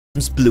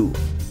becomes blue.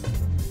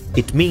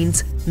 It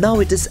means now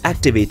it is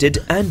activated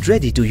and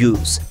ready to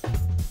use.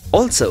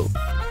 Also,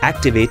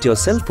 activate your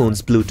cell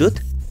phone's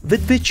Bluetooth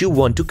with which you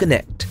want to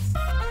connect.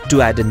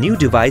 To add a new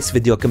device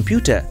with your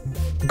computer,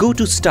 go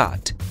to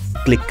Start,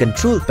 click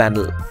Control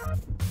Panel.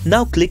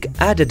 Now click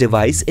Add a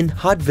device in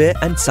Hardware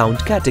and Sound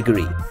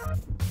category.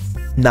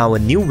 Now a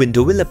new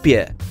window will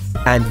appear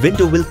and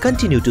window will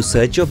continue to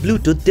search your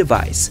Bluetooth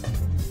device.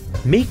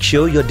 Make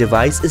sure your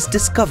device is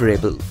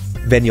discoverable.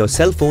 When your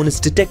cell phone is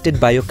detected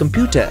by your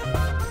computer,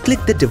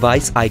 click the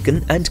device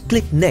icon and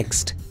click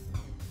Next.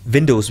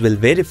 Windows will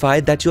verify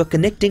that you are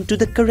connecting to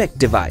the correct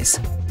device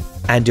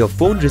and your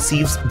phone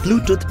receives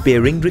Bluetooth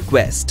pairing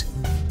request.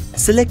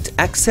 Select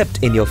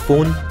Accept in your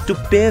phone to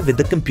pair with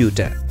the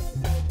computer.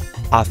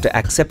 After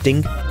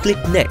accepting, click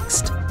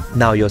Next.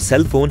 Now your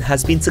cell phone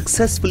has been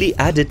successfully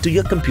added to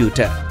your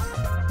computer.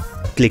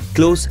 Click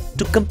Close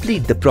to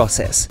complete the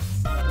process.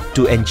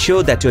 To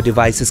ensure that your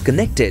device is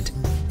connected,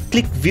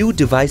 click View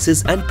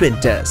Devices and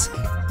Printers.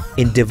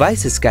 In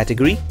Devices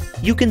category,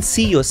 you can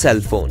see your cell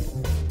phone.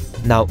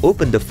 Now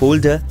open the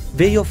folder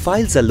where your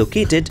files are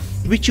located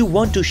which you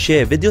want to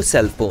share with your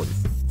cell phone.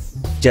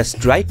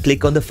 Just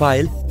right-click on the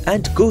file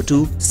and go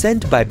to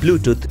Send by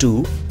Bluetooth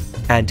to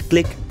and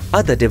click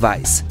Other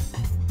Device.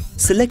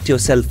 Select your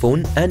cell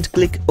phone and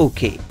click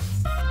OK.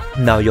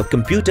 Now your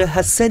computer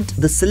has sent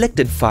the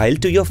selected file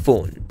to your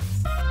phone.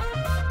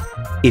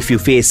 If you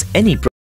face any problem,